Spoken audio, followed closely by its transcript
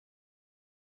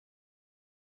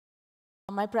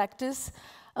My practice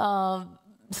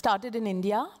started in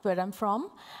India, where I'm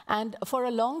from, and for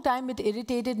a long time it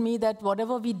irritated me that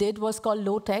whatever we did was called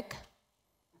low-tech.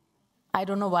 I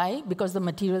don't know why, because the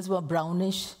materials were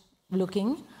brownish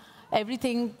looking.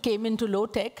 Everything came into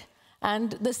low-tech,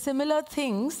 and the similar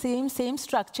things, same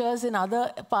structures in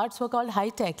other parts were called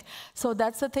high-tech. So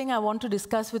that's the thing I want to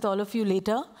discuss with all of you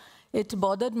later. It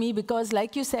bothered me because,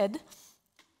 like you said,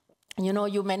 you know,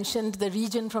 you mentioned the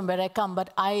region from where I come,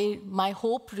 but my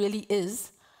hope really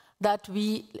is that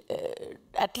we,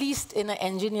 at least in an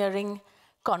engineering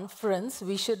conference,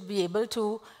 we should be able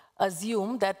to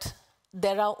assume that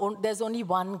there's only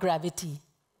one gravity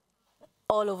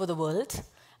all over the world,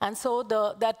 and so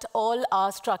that all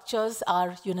our structures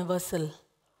are universal.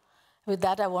 With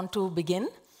that, I want to begin.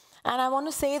 And I want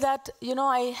to say that, you know,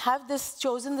 I have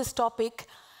chosen this topic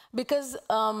because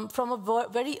from a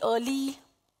very early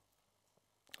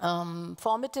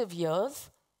formative years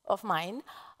of mine,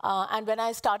 and when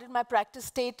I started my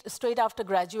practice straight after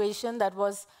graduation, that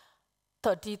was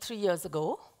 33 years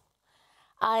ago,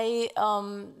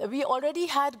 we already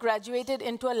had graduated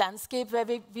into a landscape where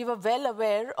we were well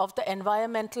aware of the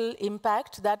environmental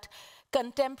impact that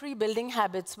contemporary building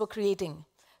habits were creating.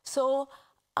 So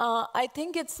I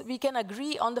think we can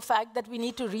agree on the fact that we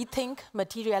need to rethink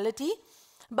materiality,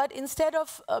 but instead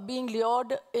of being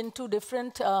lured into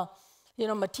different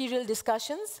material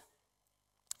discussions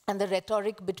and the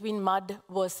rhetoric between mud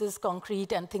versus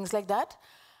concrete and things like that,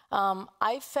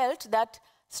 I felt that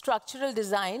structural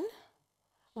design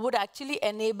would actually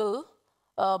enable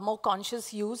more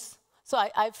conscious use. So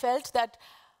I felt that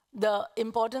the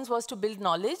importance was to build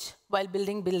knowledge while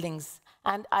building buildings.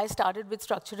 And I started with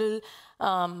structural,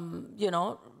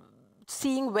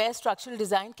 seeing where structural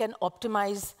design can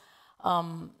optimize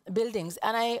buildings.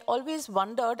 And I always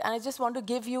wondered, and I just want to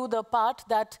give you the part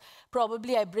that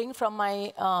probably I bring from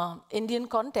my Indian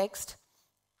context,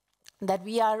 that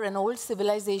we are an old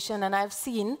civilization, and I've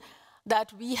seen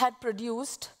that we had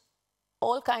produced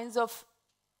all kinds of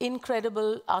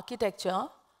incredible architecture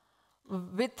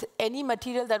with any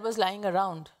material that was lying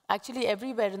around. Actually,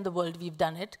 everywhere in the world we've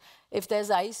done it. If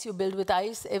there's ice, you build with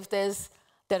ice. If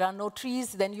there are no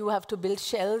trees, then you have to build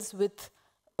shells with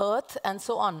earth, and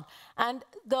so on. And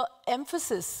the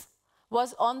emphasis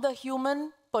was on the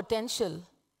human potential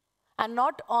and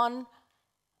not on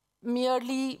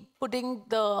merely putting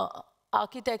the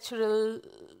architectural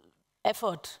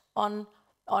effort on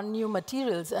new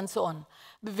materials and so on,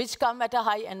 which come at a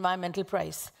high environmental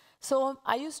price. So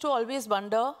I used to always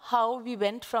wonder how we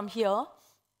went from here,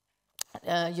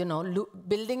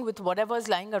 building with whatever's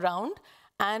lying around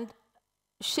and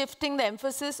shifting the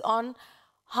emphasis on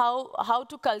how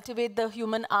to cultivate the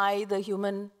human eye, the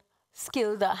human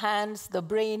skill, the hands, the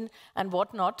brain, and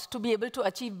whatnot, to be able to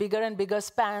achieve bigger and bigger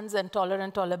spans and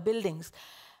taller buildings.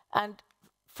 And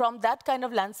from that kind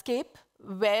of landscape,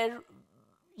 where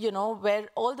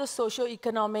all the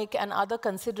socio-economic and other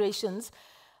considerations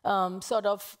sort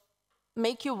of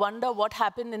make you wonder what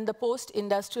happened in the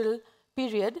post-industrial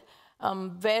period,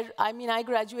 I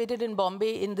graduated in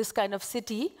Bombay, in this kind of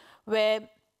city, where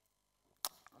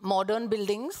modern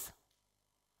buildings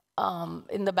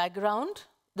in the background,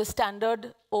 the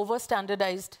standard,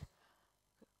 over-standardized,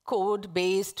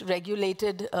 code-based,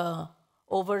 regulated,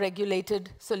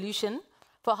 over-regulated solution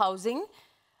for housing.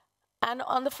 And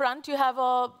on the front, you have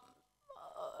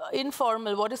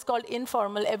informal, what is called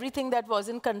informal. Everything that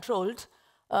wasn't controlled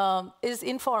is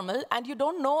informal, and you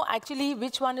don't know actually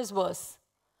which one is worse,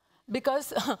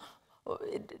 because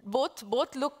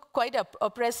both look quite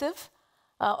oppressive.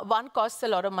 One costs a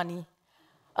lot of money,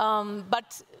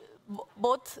 but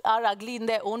both are ugly in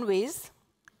their own ways,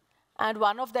 and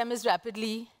one of them is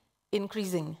rapidly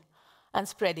increasing and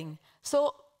spreading.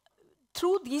 So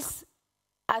through these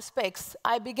aspects,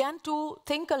 I began to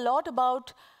think a lot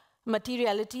about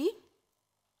materiality,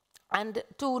 and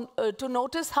to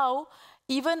notice how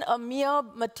even a mere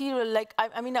material,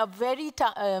 a very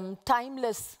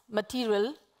timeless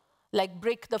material, like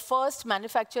brick, the first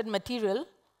manufactured material,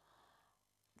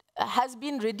 has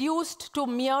been reduced to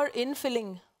mere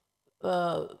infilling.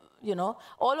 All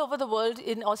over the world.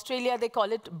 In Australia, they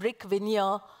call it brick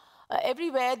veneer.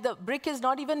 Everywhere, the brick is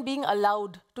not even being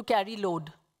allowed to carry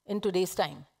load in today's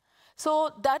time.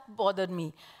 So that bothered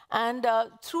me. And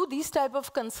through these type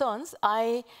of concerns,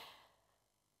 I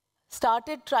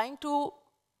started trying to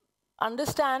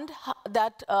understand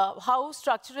how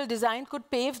structural design could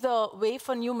pave the way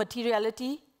for new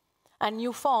materiality and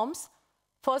new forms.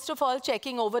 First of all,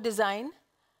 checking over design,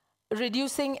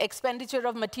 reducing expenditure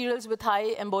of materials with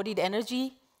high embodied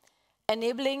energy,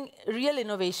 enabling real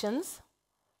innovations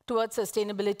towards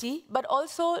sustainability, but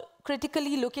also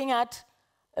critically looking at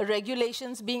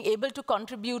regulations, being able to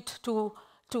contribute to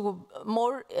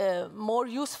more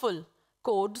useful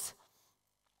codes,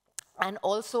 and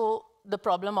also the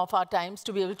problem of our times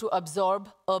to be able to absorb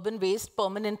urban waste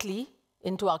permanently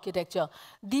into architecture.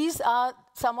 These are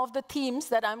some of the themes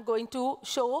that I'm going to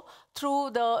show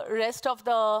through the rest of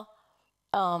the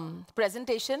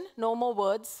presentation. No more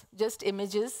words, just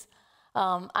images.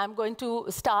 I'm going to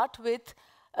start with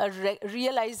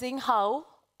realizing how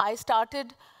I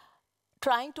started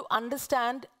trying to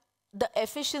understand the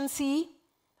efficiency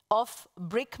of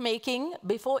brick making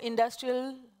before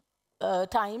industrial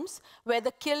times, where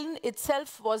the kiln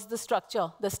itself was the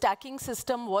structure. The stacking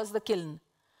system was the kiln.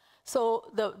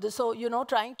 So, so you know,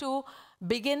 trying to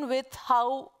begin with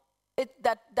how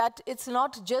that it's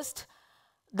not just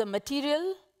the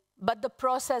material, but the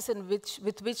process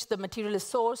with which the material is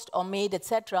sourced or made,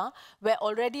 etc., where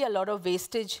already a lot of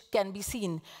wastage can be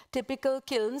seen. Typical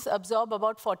kilns absorb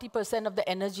about 40% of the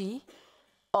energy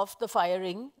of the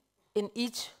firing in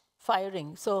each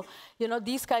firing. So, you know,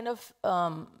 these kind of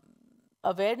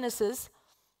awarenesses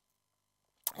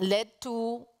led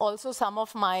to also some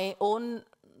of my own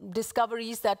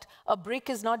discoveries that a brick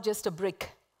is not just a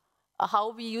brick.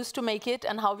 How we used to make it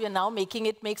and how we are now making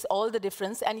it makes all the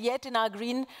difference. And yet in our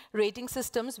green rating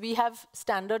systems, we have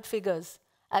standard figures,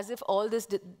 as if all this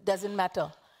doesn't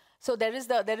matter. So there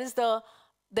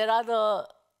are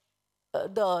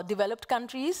the developed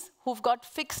countries who've got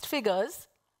fixed figures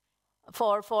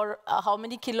for how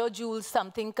many kilojoules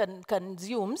something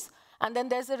consumes. And then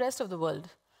there's the rest of the world,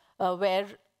 where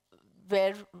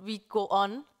we go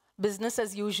on business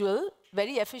as usual,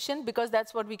 very efficient, because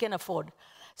that's what we can afford.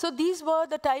 So these were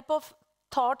the type of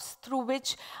thoughts through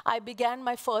which I began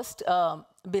my first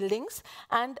buildings.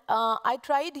 And I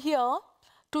tried here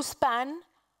to span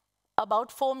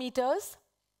about 4 meters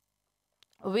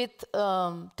with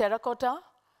terracotta,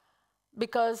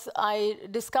 because I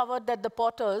discovered that the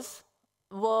potters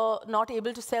were not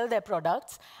able to sell their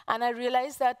products. And I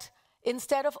realized that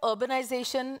instead of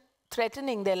urbanization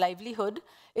threatening their livelihood,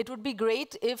 it would be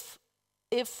great if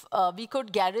we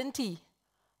could guarantee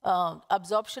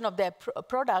absorption of their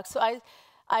products. So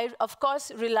I, of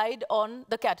course, relied on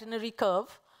the catenary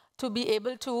curve to be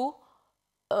able to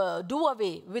do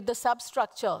away with the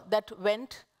substructure that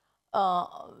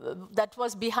that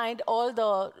was behind all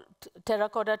the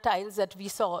terracotta tiles that we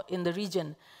saw in the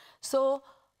region. So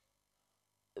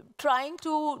trying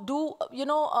to do, you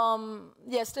know,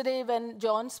 yesterday when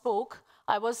John spoke,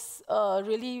 I was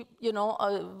really, you know,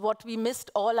 what we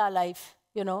missed all our life,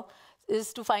 you know,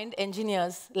 is to find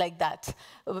engineers like that.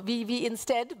 We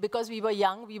instead, because we were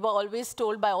young, we were always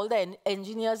told by all the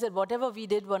engineers that whatever we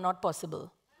did were not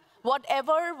possible.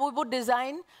 Whatever we would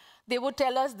design, they would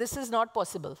tell us this is not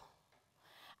possible.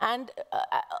 And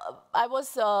I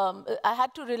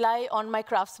had to rely on my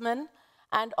craftsmen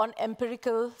and on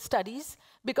empirical studies,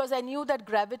 because I knew that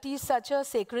gravity is such a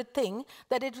sacred thing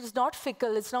that it is not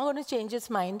fickle, it's not going to change its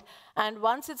mind, and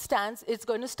once it stands, it's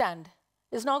going to stand.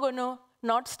 It's not going to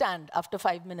not stand after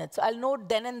 5 minutes. I'll know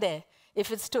then and there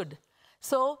if it stood.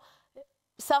 So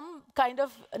some kind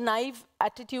of naive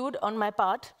attitude on my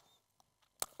part,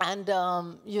 and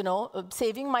you know,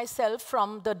 saving myself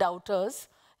from the doubters.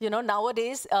 You know,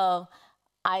 nowadays,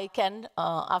 I can,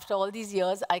 after all these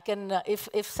years, I can,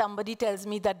 if somebody tells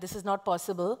me that this is not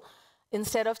possible,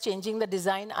 instead of changing the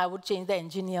design, I would change the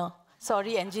engineer.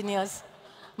 Sorry, engineers.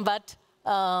 But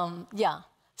yeah,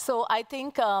 so I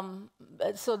think,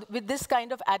 so with this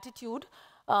kind of attitude,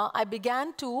 I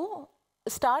began to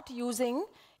start using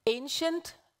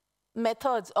ancient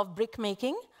methods of brick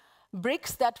making,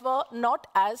 bricks that were not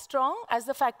as strong as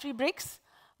the factory bricks,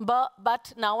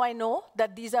 but now I know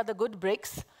that these are the good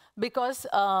bricks, because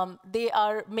they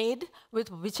are made with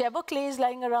whichever clay is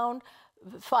lying around,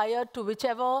 fired to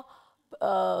whichever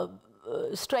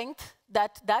strength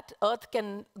that earth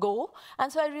can go.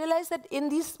 And so I realized that in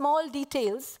these small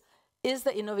details is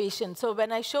the innovation. So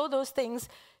when I show those things,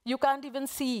 you can't even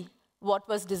see what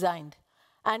was designed.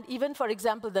 And even, for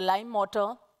example, the lime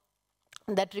mortar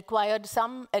that required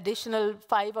some additional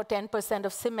 5 or 10%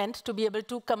 of cement to be able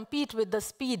to compete with the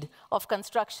speed of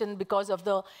construction because of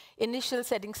the initial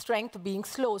setting strength being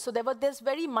slow. So there's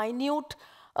very minute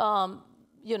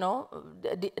you know,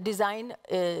 design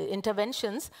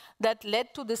interventions that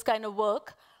led to this kind of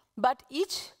work. But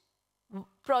each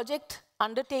project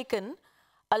undertaken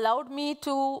allowed me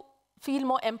to feel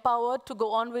more empowered to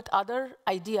go on with other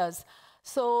ideas.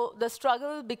 So the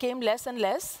struggle became less and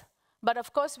less. But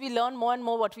of course, we learn more and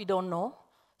more what we don't know.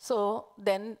 So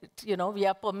then, we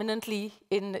are permanently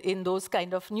in those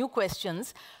kind of new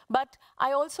questions. But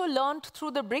I also learned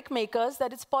through the brick makers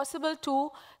that it's possible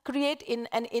to create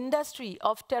an industry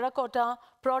of terracotta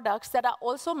products that are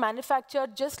also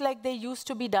manufactured just like they used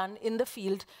to be done in the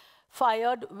field,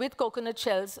 fired with coconut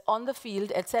shells on the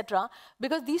field, etc.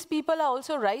 Because these people are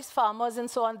also rice farmers and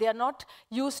so on. They are not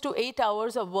used to 8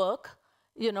 hours of work,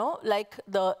 like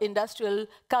the industrial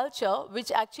culture,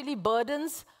 which actually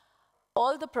burdens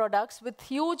all the products with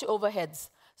huge overheads.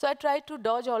 So I tried to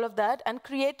dodge all of that and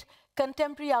create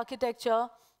contemporary architecture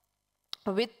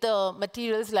with the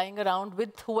materials lying around,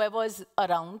 with whoever is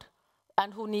around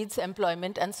and who needs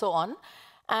employment and so on.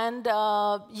 And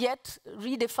yet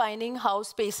redefining how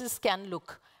spaces can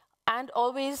look, and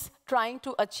always trying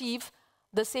to achieve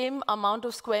the same amount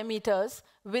of square meters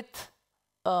with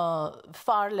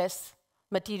far less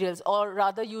materials, or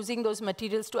rather using those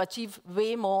materials to achieve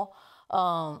way more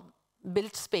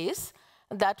built space.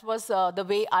 That was the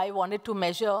way I wanted to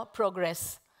measure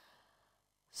progress.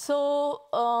 So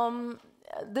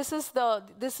this is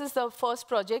the first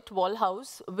project, Wall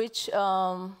House, which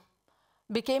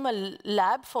became a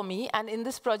lab for me. And in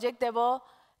this project, there were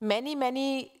many,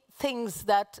 many things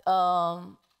that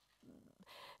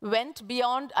went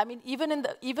beyond. I mean, even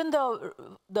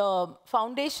the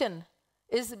foundation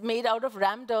is made out of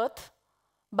rammed earth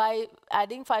by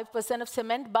adding 5% of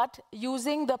cement, but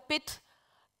using the pit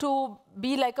to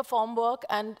be like a formwork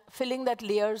and filling that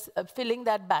layers, filling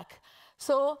that back.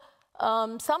 So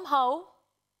somehow,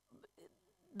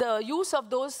 the use of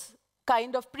those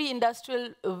kind of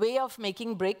pre-industrial way of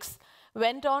making bricks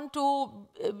went on to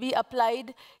be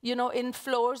applied, in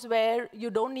floors where you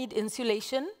don't need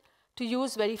insulation, to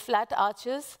use very flat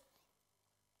arches.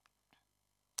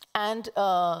 And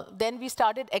then we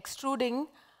started extruding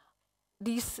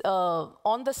these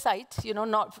on the site,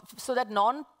 so that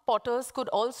non-potters could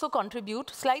also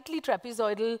contribute, slightly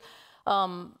trapezoidal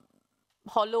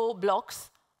hollow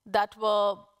blocks that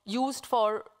were used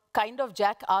for kind of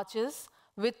jack arches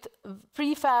with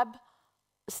prefab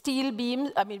steel beams,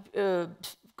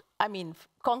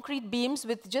 concrete beams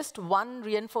with just one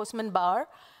reinforcement bar,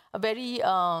 very,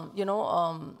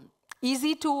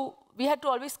 easy to, we had to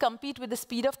always compete with the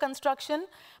speed of construction,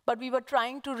 but we were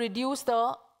trying to reduce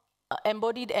the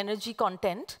embodied energy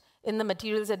content in the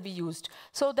materials that we used.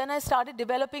 So then I started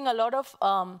developing a lot of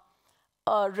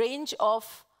a range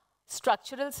of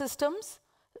structural systems.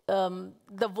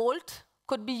 The volt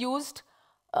could be used,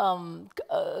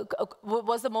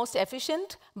 was the most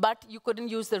efficient, but you couldn't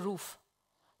use the roof.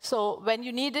 So when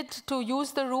you needed to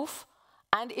use the roof,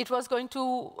 and it was going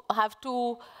to have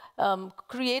to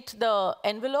create the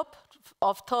envelope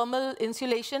of thermal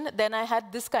insulation, then I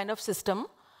had this kind of system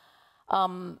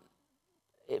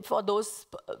for those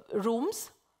rooms.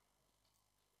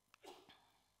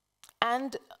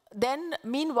 And then,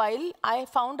 meanwhile, I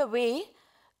found a way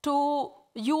to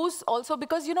use also,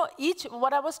 because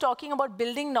what I was talking about,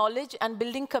 building knowledge and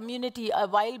building community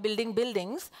while building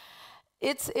buildings,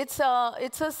 it's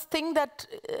a thing that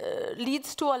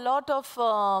leads to a lot of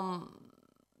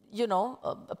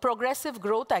progressive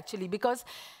growth actually, because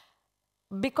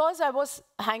I was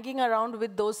hanging around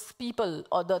with those people,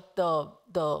 or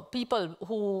the people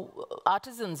who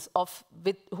artisans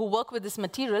who work with this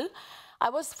material, I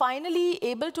was finally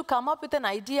able to come up with an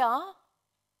idea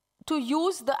to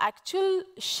use the actual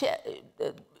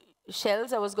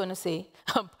shells, I was going to say,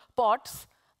 pots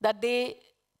that they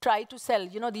try to sell.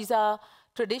 These are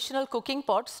traditional cooking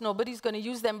pots. Nobody's going to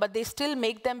use them, but they still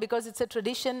make them because it's a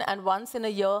tradition, and once in a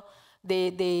year,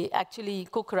 they actually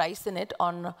cook rice in it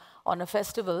on a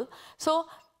festival. So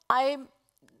I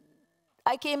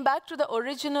came back to the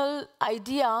original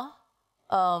idea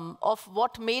of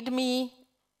what made me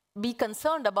be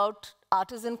concerned about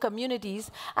artisan communities,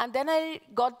 and then I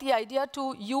got the idea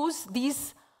to use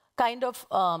these kind of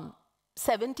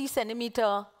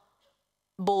 70-centimeter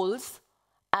bowls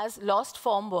as lost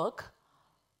formwork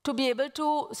to be able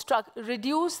to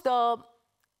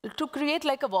to create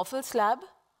like a waffle slab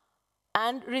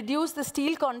and reduce the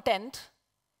steel content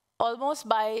almost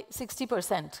by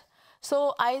 60%.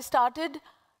 So I started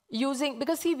using,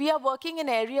 because see, we are working in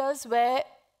areas where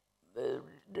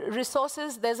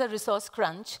there's a resource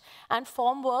crunch, and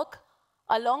formwork,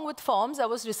 along with forms, I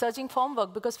was researching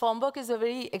formwork, because formwork is a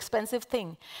very expensive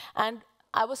thing. And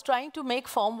I was trying to make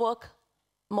formwork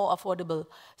more affordable.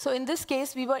 So in this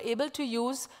case, we were able to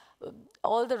use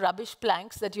all the rubbish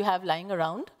planks that you have lying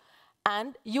around,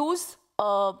 and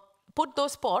put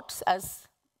those pots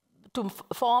to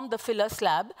form the filler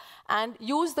slab, and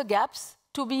use the gaps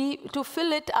to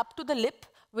fill it up to the lip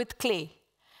with clay.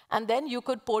 And then you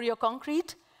could pour your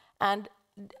concrete and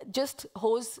just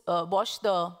wash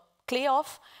the clay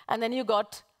off, and then you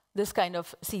got this kind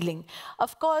of ceiling.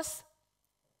 Of course,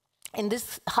 in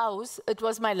this house, it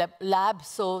was my lab,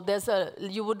 so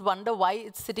you would wonder why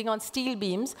it's sitting on steel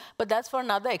beams, but that's for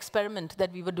another experiment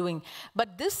that we were doing.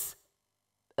 But this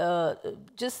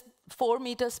just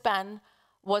 4-meter span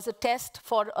was a test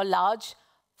for a large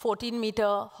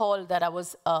 14-meter hall that I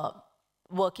was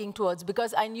working towards,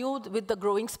 because I knew with the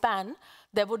growing span,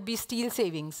 there would be steel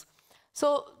savings.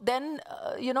 So then,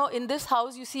 in this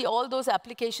house, you see all those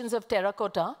applications of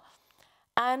terracotta.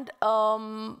 And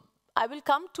I will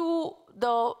come to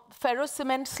the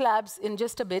ferro-cement slabs in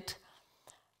just a bit.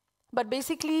 But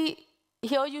basically,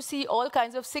 here you see all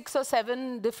kinds of 6 or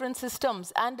 7 different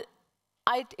systems. And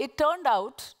it turned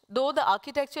out, though the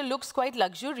architecture looks quite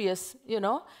luxurious,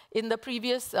 in the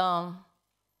previous,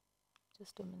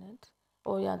 just a minute.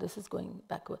 Oh yeah, this is going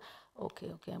backward.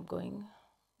 Okay, I'm going.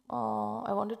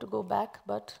 I wanted to go back,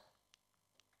 but,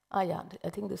 yeah, I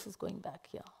think this is going back,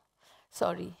 yeah.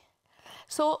 Sorry.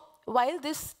 So while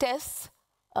this tests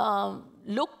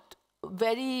looked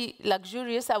very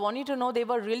luxurious, I want you to know they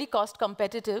were really cost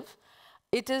competitive.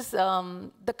 It is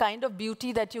the kind of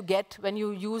beauty that you get when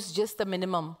you use just the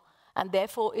minimum. And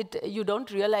therefore, you don't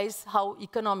realize how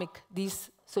economic these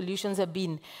solutions have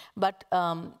been. But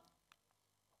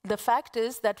the fact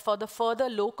is that for the further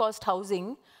low-cost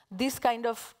housing, this kind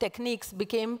of techniques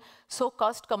became so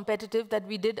cost competitive that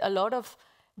we did a lot of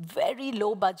very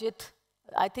low budget.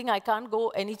 I think I can't go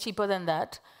any cheaper than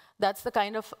that. That's the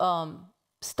kind of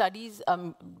studies,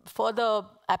 further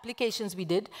applications we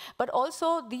did. But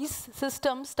also, these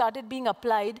systems started being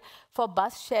applied for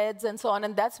bus sheds and so on.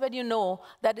 And that's when you know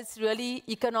that it's really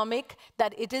economic,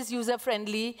 that it is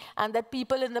user-friendly, and that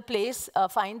people in the place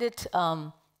find it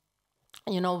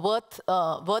worth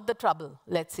the trouble,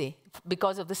 let's say,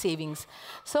 because of the savings.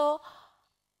 So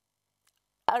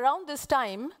around this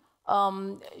time,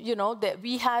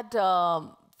 we had,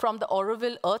 from the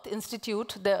Auroville Earth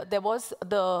Institute, there was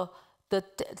the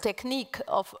technique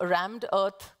of rammed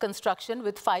earth construction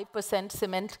with 5%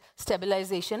 cement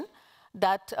stabilization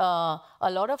that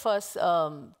a lot of us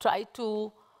tried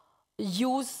to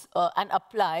use and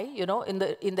apply, in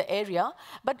the area.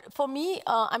 But for me,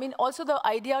 also the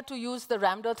idea to use the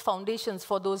rammed earth foundations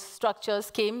for those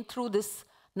structures came through this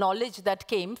knowledge that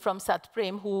came from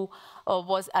Satprem, who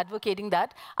was advocating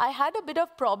that. I had a bit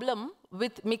of problem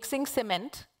with mixing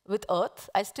cement with earth.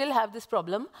 I still have this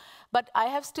problem, but I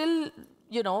have still,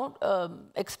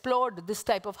 explored this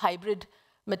type of hybrid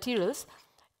materials.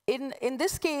 In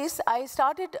this case, I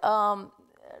started,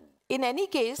 in any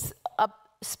case,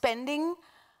 spending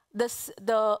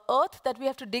the earth that we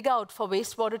have to dig out for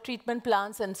wastewater treatment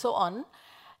plants and so on.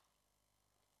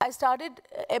 I started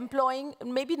employing,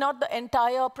 maybe not the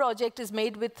entire project is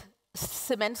made with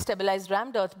cement stabilized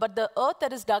rammed earth, but the earth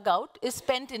that is dug out is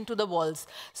spent into the walls.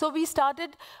 So we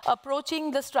started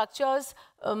approaching the structures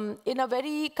in a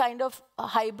very kind of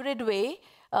hybrid way,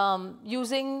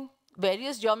 using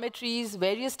various geometries,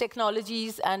 various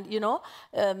technologies, and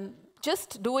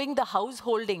just doing the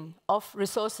householding of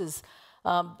resources.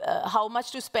 How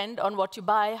much to spend on what you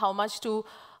buy, how much to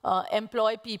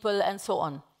employ people, and so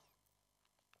on.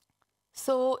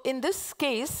 So in this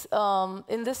case,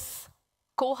 in this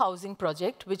co-housing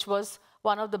project, which was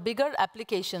one of the bigger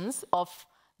applications of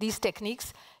these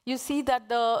techniques, you see that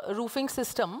the roofing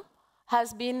system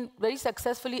has been very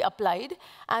successfully applied,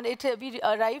 and we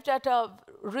arrived at a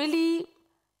really,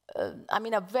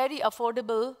 a very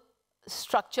affordable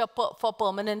structure for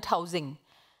permanent housing.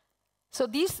 So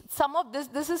this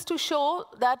is to show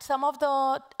that some of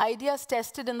the ideas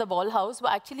tested in the wall house were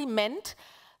actually meant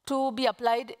to be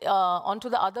applied onto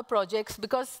the other projects,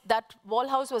 because that wall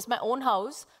house was my own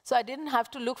house, so I didn't have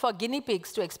to look for guinea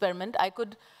pigs to experiment. I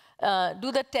could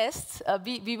do the tests.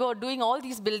 We were doing all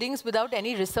these buildings without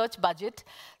any research budget,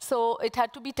 so it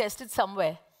had to be tested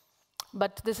somewhere.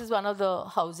 But this is one of the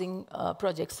housing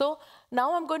projects. So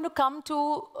now I'm going to come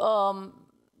to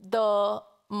the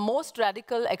most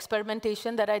radical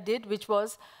experimentation that I did, which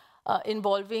was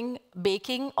involving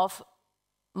baking of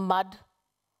mud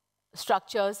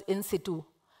structures in situ.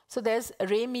 So there's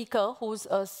Ray Meeker, who's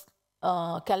a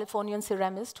Californian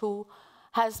ceramist who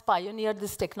has pioneered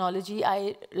this technology.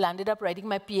 I landed up writing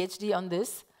my PhD on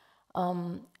this.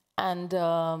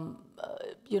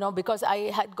 Because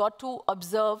I had got to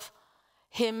observe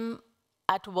him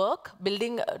at work,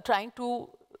 trying to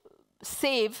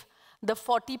save the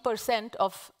 40%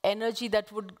 of energy that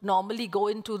would normally go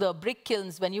into the brick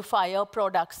kilns when you fire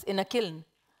products in a kiln.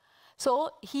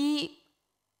 So he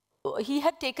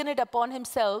had taken it upon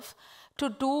himself to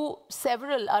do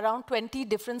around 20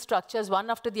 different structures, one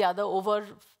after the other, over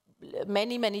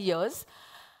many, many years.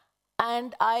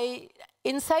 And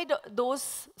inside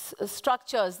those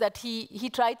structures that he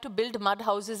tried to build mud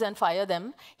houses and fire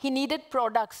them, he needed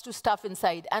products to stuff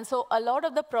inside. And so a lot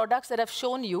of the products that I've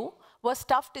shown you were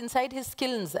stuffed inside his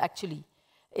kilns, actually,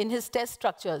 in his test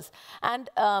structures. And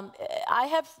I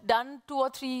have done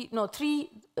three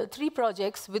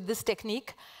projects with this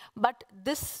technique, but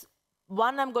this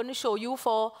one I'm going to show you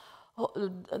for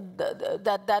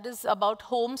that is about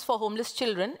homes for homeless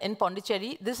children in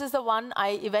Pondicherry. This is the one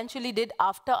I eventually did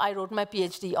after I wrote my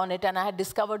PhD on it and I had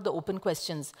discovered the open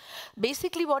questions.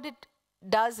 Basically what it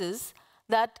does is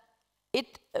that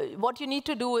what you need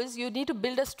to do is you need to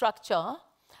build a structure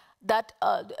that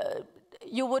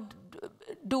you would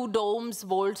do domes,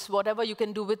 vaults, whatever you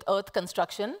can do with earth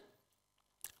construction.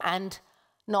 And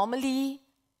normally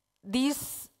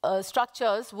these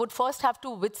structures would first have to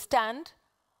withstand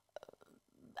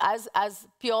as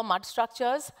pure mud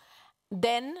structures.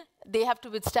 Then they have to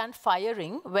withstand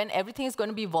firing when everything is going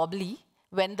to be wobbly,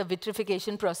 when the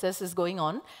vitrification process is going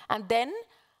on. And then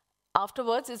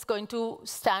afterwards, it's going to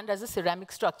stand as a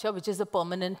ceramic structure, which is a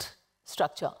permanent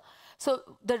structure. So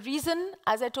the reason,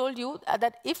 as I told you,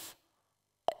 that if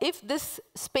this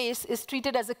space is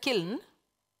treated as a kiln,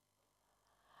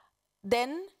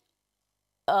 then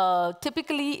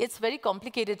typically it's very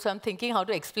complicated, so I'm thinking how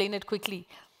to explain it quickly.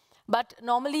 But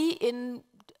normally in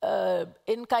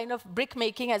kind of brick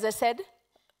making, as I said,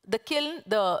 the kiln,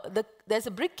 there's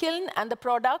a brick kiln and the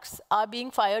products are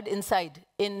being fired inside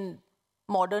in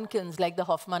modern kilns like the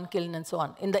Hoffman kiln and so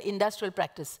on, in the industrial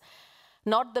practice,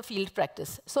 not the field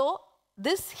practice. So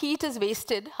this heat is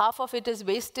wasted, half of it is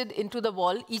wasted into the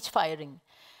wall, each firing.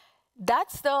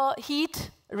 That's the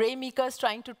heat Rainmaker is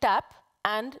trying to tap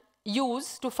and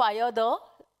use to fire the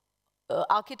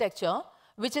architecture,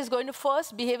 which is going to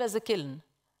first behave as a kiln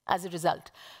as a result.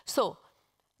 So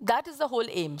that is the whole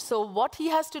aim. So what he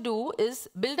has to do is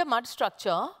build a mud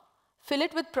structure, fill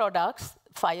it with products,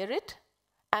 fire it,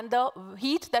 and the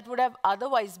heat that would have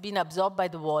otherwise been absorbed by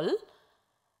the wall,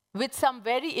 with some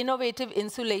very innovative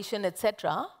insulation,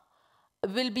 etc.,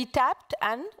 will be tapped,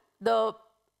 and the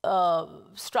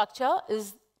structure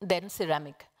is then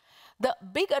ceramic. The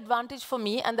big advantage for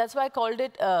me, and that's why I called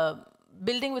it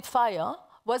building with fire,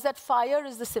 was that fire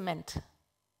is the cement.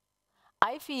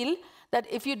 I feel that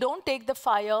if you don't take the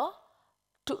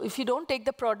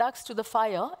products to the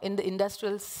fire in the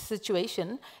industrial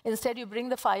situation, instead you bring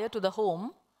the fire to the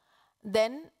home,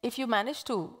 then if you manage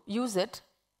to use it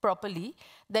properly,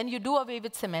 then you do away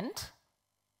with cement,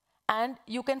 and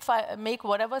you can make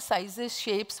whatever sizes,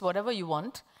 shapes, whatever you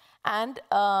want, and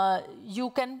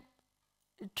you can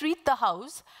treat the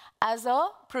house as a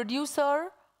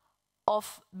producer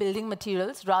of building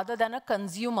materials rather than a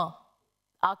consumer.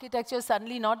 Architecture is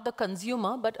suddenly not the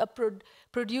consumer, but a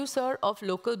producer of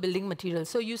local building materials.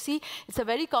 So you see, it's a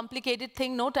very complicated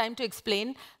thing, no time to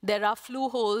explain. There are flue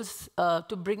holes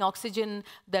to bring oxygen.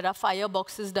 There are fire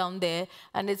boxes down there.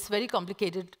 And it's very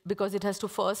complicated because it has to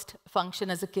first function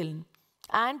as a kiln,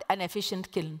 and an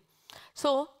efficient kiln.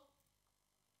 So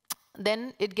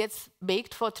then it gets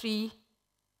baked for 3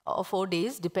 or 4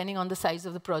 days, depending on the size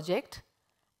of the project.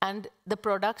 And the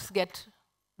products get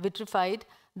vitrified.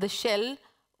 The shell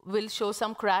will show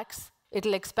some cracks.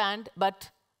 It'll expand,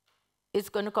 but it's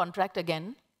going to contract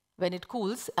again when it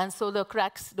cools. And so the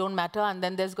cracks don't matter. And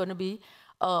then there's going to be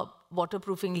a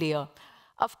waterproofing layer.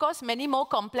 Of course, many more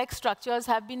complex structures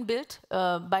have been built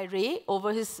by Ray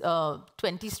over his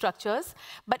 20 structures.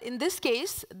 But in this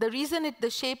case, the reason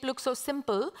the shape looks so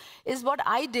simple is what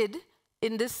I did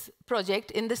in this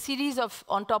project, in the series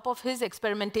on top of his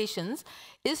experimentations,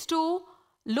 is to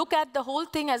look at the whole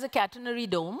thing as a catenary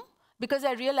dome, because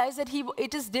I realized that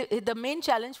the main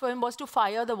challenge for him was to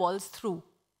fire the walls through.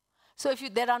 So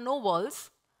if there are no walls,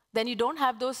 then you don't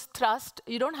have those thrust,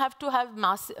 you don't have to have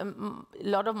a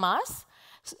lot of mass,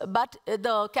 but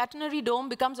the catenary dome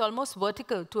becomes almost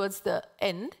vertical towards the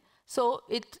end, so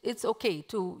it's okay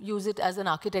to use it as an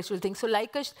architectural thing. So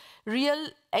like a real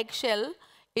eggshell,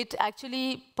 it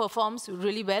actually performs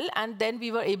really well, and then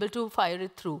we were able to fire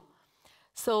it through.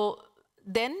 So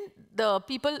then the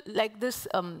people like this,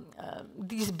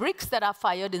 these bricks that are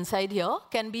fired inside here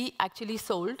can be actually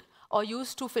sold or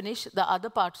used to finish the other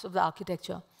parts of the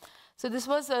architecture. So this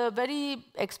was a very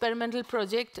experimental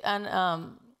project,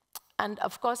 and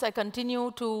of course I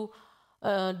continue to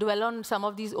dwell on some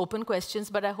of these open questions,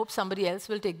 but I hope somebody else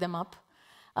will take them up.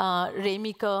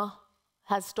 Rainmaker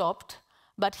has stopped.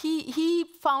 But he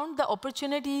found the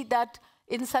opportunity that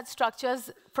in such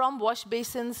structures, from wash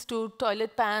basins to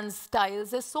toilet pans, tiles,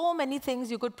 there's so many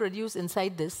things you could produce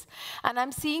inside this. And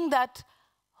I'm seeing that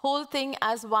whole thing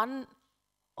as one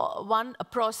one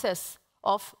process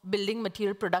of building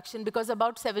material production, because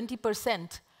about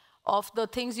 70% of the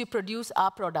things you produce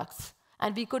are products.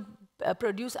 And we could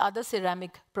produce other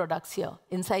ceramic products here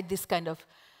inside this kind of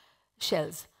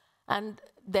shells. And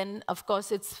then, of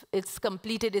course, it's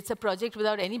completed. It's a project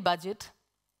without any budget.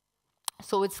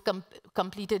 So it's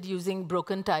completed using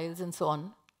broken tiles and so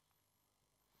on.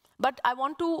 But I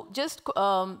want to just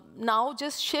now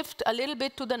just shift a little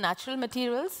bit to the natural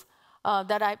materials.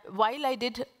 While I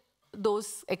did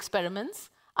those experiments,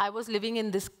 I was living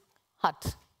in this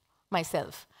hut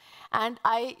myself. And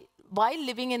while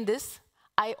living in this,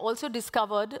 I also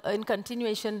discovered, in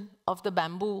continuation of the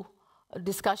bamboo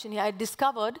discussion here, I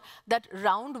discovered that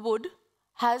round wood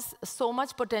has so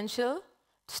much potential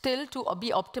still to be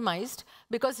optimized,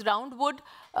 because round wood,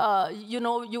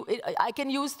 I can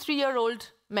use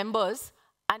 3-year-old members,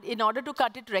 and in order to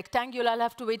cut it rectangular, I'll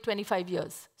have to wait 25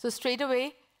 years. So straight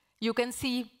away, you can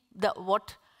see a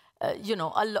lot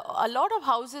of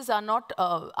houses are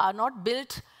not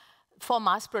built for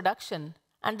mass production,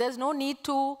 and there's no need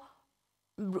to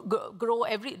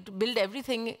build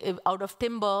everything out of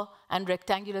timber and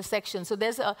rectangular sections. So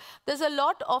there's a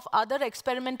lot of other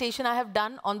experimentation I have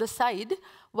done on the side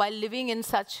while living in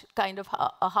such kind of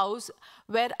a house,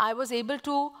 where I was able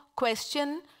to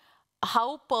question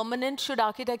how permanent should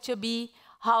architecture be,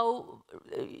 how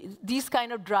these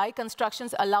kind of dry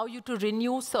constructions allow you to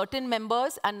renew certain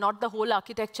members and not the whole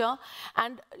architecture,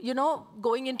 and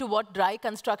going into what dry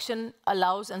construction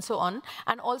allows and so on,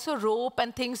 and also rope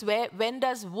and things, when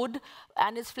does wood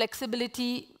and its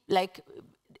flexibility, like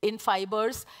in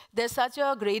fibers, there's such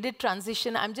a graded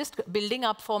transition. I'm just building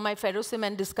up for my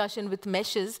ferrocement discussion with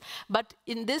meshes, but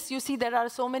in this you see there are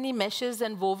so many meshes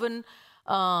and woven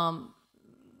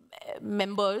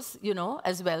members,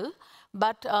 as well.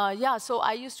 But yeah, so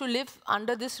I used to live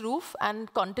under this roof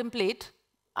and contemplate.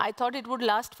 I thought it would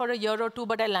last for a year or two,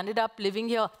 but I landed up living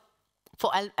here for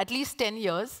at least 10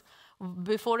 years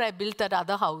before I built that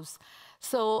other house.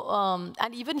 So,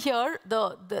 and even here,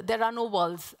 there are no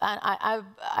walls. And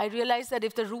I realized that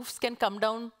if the roofs can come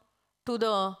down to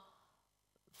the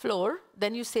floor,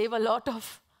 then you save a lot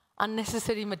of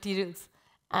unnecessary materials,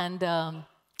 and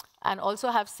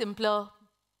also have simpler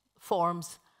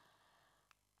forms.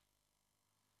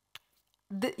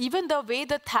 Even the way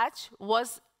the thatch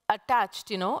was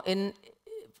attached,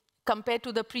 compared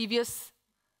to the previous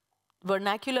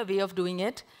vernacular way of doing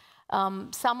it,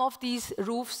 some of these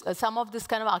roofs, some of this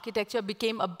kind of architecture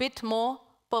became a bit more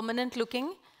permanent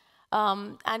looking.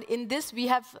 And in this, we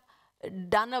have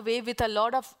done away with a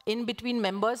lot of in-between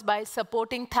members by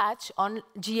supporting thatch on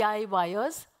GI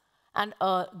wires and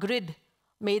a grid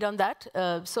made on that.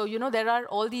 So, there are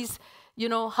all these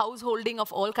householding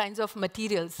of all kinds of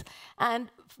materials.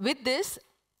 And with this,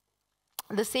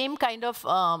 the same kind of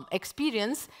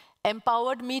experience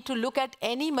empowered me to look at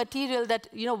any material that,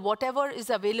 whatever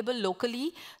is available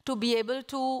locally, to be able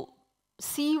to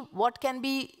see what can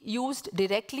be used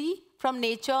directly from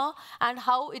nature and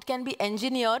how it can be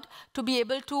engineered to be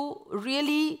able to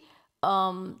really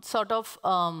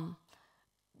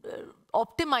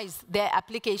optimize their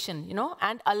application,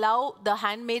 and allow the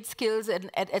handmade skills and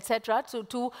etc.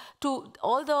 to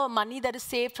all the money that is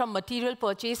saved from material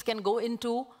purchase can go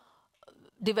into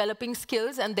developing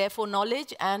skills and therefore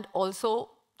knowledge and also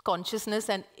consciousness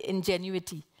and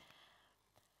ingenuity.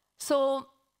 So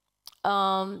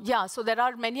yeah, so there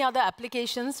are many other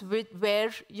applications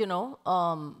where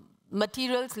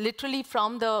materials literally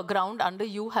from the ground under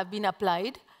you have been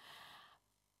applied.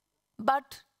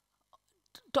 But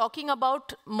talking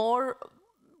about more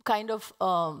kind of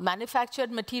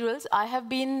manufactured materials, I have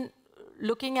been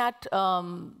looking at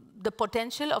the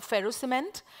potential of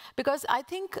ferrocement, because I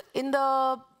think in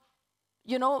the,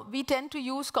 we tend to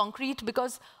use concrete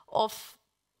because of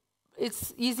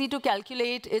it's easy to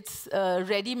calculate, it's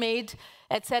ready-made,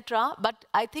 etc. But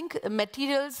I think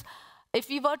materials, if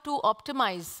we were to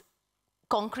optimize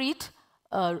concrete,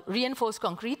 reinforced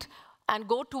concrete, and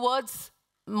go towards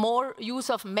more use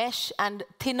of mesh and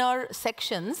thinner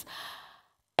sections,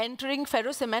 entering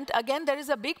ferrocement, again, there is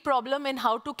a big problem in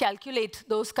how to calculate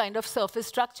those kind of surface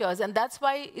structures, and that's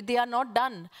why they are not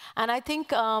done. And I think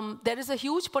there is a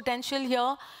huge potential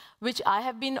here, which I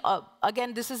have been,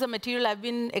 again, this is a material I've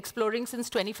been exploring since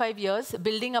 25 years,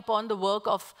 building upon the work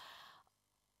of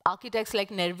architects like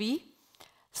Nervi.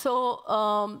 So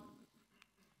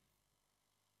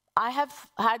I have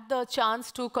had the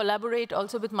chance to collaborate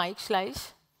also with Mike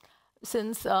Schleich,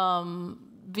 since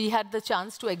we had the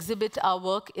chance to exhibit our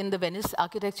work in the Venice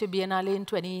Architecture Biennale in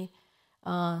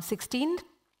 2016.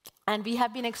 And we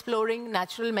have been exploring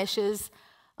natural meshes,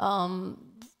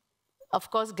 of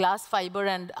course, glass fiber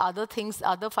and other things,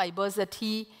 other fibers that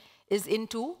he is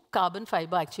into, carbon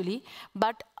fiber actually,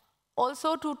 but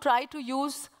also to try to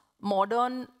use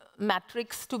modern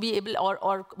matrix to be able,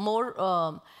 or more,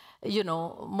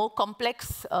 more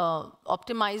complex,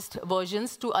 optimized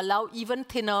versions to allow even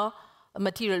thinner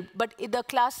material. But the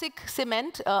classic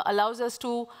cement allows us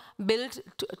to build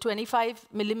 25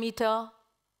 millimeter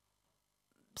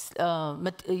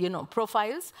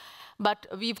profiles, but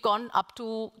we've gone up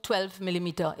to 12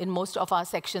 millimeter in most of our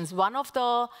sections. One of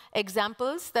the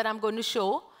examples that I'm going to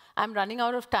show, I'm running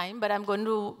out of time, but I'm going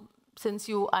to, since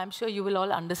I'm sure you will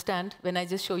all understand when I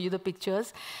just show you the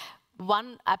pictures.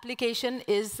 One application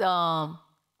is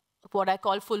what I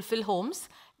call fulfill homes.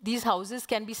 These houses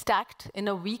can be stacked in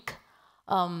a week.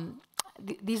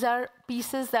 These are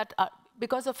pieces that are,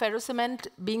 because of ferrocement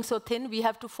being so thin, we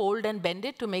have to fold and bend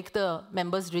it to make the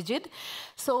members rigid.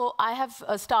 So I have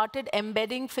started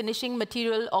embedding finishing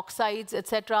material, oxides,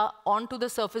 etc., onto the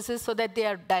surfaces so that they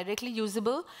are directly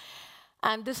usable.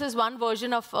 And this is one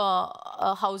version of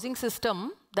a housing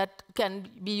system that can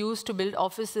be used to build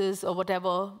offices or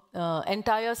whatever,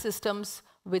 entire systems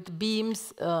with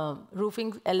beams,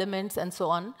 roofing elements, and so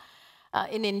on.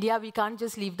 In India, we can't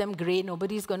just leave them gray.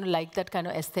 Nobody's going to like that kind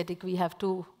of aesthetic. We have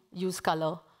to use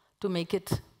color to make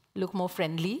it look more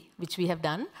friendly, which we have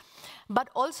done. But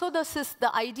also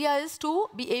the idea is to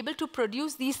be able to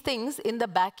produce these things in the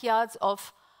backyards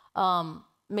of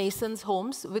masons'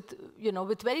 homes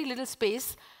with very little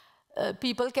space.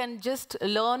 People can just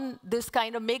learn this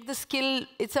kind of, make the skill.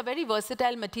 It's a very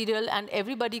versatile material, and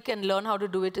everybody can learn how to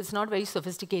do it. It's not very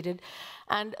sophisticated.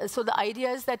 And so the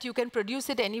idea is that you can produce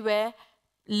it anywhere,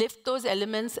 lift those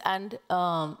elements, and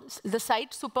the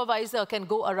site supervisor can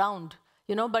go around,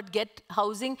 but get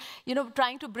housing,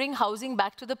 trying to bring housing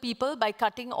back to the people by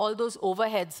cutting all those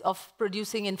overheads of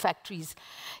producing in factories.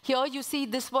 Here you see,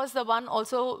 this was the one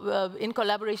also in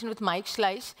collaboration with Mike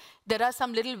Schleich. There are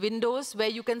some little windows where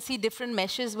you can see different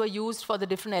meshes were used for the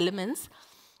different elements.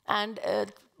 And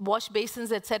wash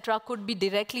basins, etc., could be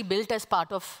directly built as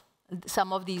part of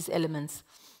some of these elements.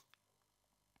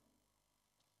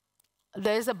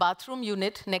 There is a bathroom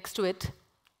unit next to it,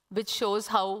 which shows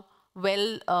how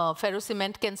well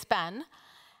ferrocement can span.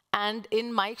 And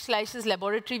in Mike Schleich's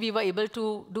laboratory, we were able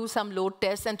to do some load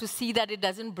tests and to see that it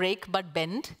doesn't break but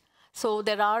bend. So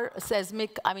there are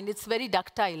seismic, it's very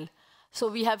ductile. So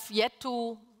we have yet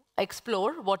to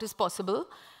explore what is possible.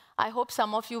 I hope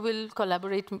some of you will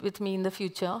collaborate with me in the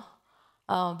future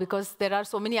because there are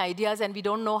so many ideas and we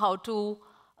don't know how to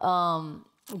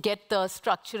get the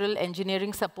structural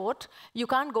engineering support. You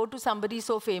can't go to somebody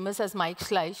so famous as Mike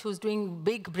Schleich, who's doing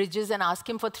big bridges, and ask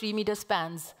him for 3-meter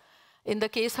spans. In the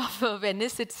case of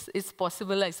Venice, it's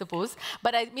possible, I suppose.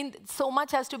 But so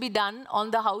much has to be done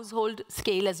on the household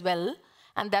scale as well,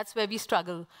 and that's where we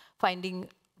struggle finding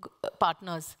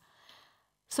partners.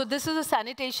 So this is a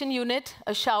sanitation unit,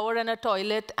 a shower and a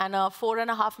toilet, and a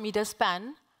 4.5-meter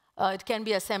span. It can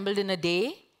be assembled in a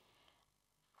day.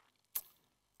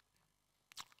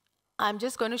 I'm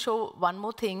just going to show one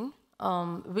more thing,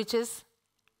 which is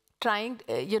trying,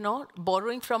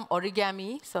 borrowing from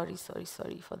origami. Sorry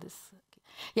for this.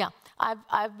 Yeah,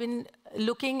 I've been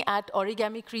looking at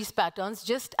origami crease patterns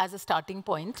just as a starting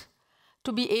point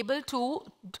to be able to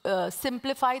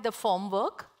simplify the form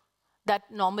work that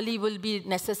normally will be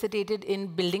necessitated in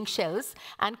building shells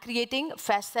and creating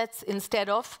facets instead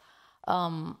of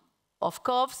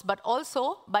curves, but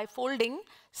also by folding,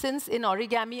 since in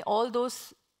origami all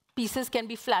those pieces can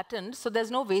be flattened, so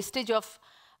there's no wastage of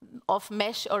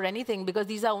mesh or anything because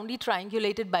these are only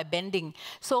triangulated by bending.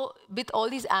 So with all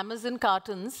these Amazon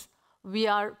cartons, we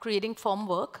are creating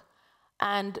formwork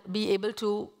and be able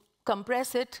to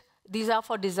compress it. These are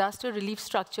for disaster relief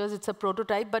structures. It's a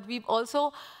prototype, but we've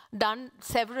also done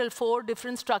 4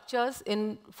 different structures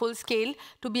in full scale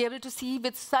to be able to see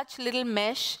with such little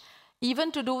mesh,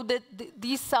 even to do that.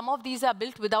 Some of these are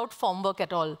built without formwork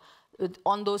at all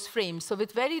on those frames. So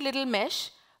with very little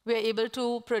mesh, we're able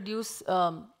to produce,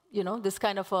 this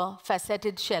kind of a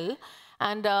faceted shell.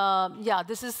 And yeah,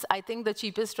 this is, I think, the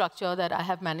cheapest structure that I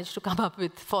have managed to come up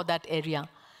with for that area.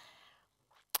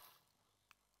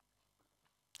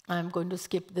 I'm going to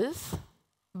skip this.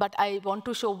 But I want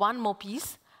to show one more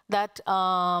piece that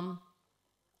I'm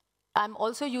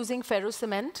also using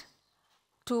ferrocement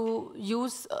to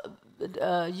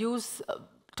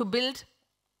to build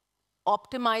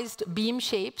optimized beam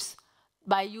shapes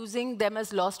by using them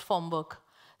as lost formwork.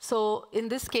 So in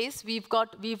this case, we've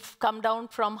come down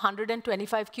from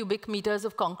 125 cubic meters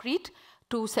of concrete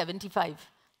to 75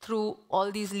 through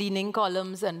all these leaning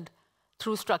columns and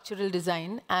through structural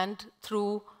design and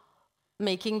through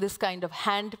making this kind of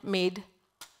handmade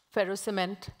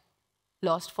ferrocement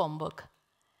lost formwork.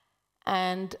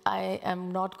 And I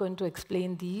am not going to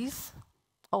explain these.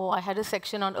 Oh, I had a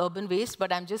section on urban waste,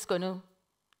 but I'm just going to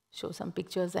show some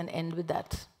pictures and end with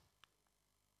that.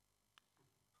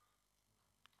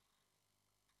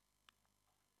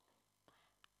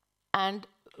 And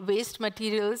waste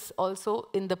materials also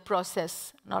in the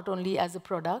process, not only as a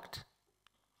product.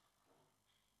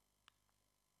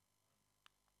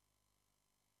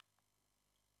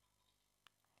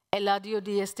 Eladio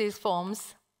diastase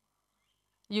forms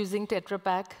using Tetra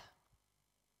Pak.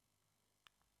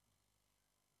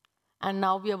 And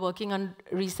now we are working on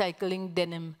recycling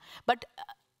denim. But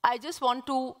I just want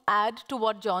to add to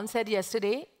what John said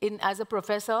yesterday. As a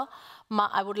professor,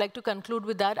 I would like to conclude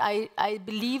with that. I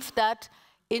believe that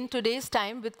in today's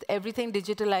time, with everything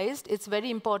digitalized, it's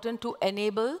very important to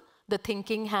enable the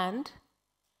thinking hand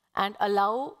and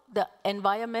allow the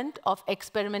environment of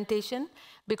experimentation,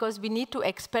 because we need to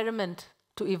experiment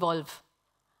to evolve.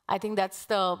 I think that's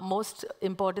the most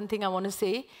important thing I want to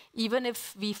say. Even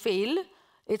if we fail,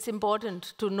 it's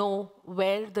important to know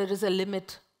where there is a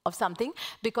limit of something,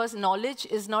 because knowledge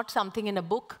is not something in a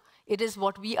book. It is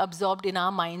what we absorbed in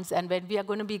our minds, and when we are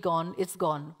going to be gone, it's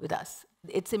gone with us.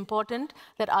 It's important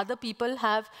that other people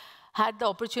have had the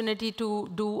opportunity to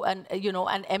do an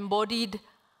embodied,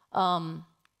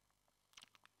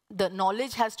 the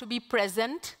knowledge has to be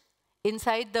present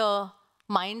inside the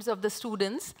minds of the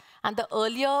students, and the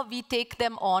earlier we take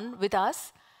them on with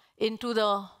us into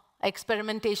the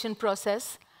experimentation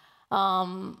process,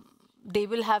 they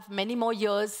will have many more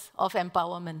years of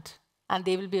empowerment, and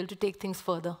they will be able to take things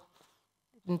further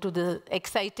into the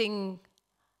exciting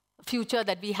future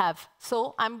that we have.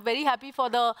 So I'm very happy for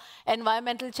the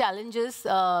environmental challenges,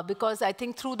 because I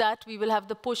think through that we will have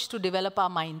the push to develop our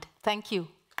mind. Thank you.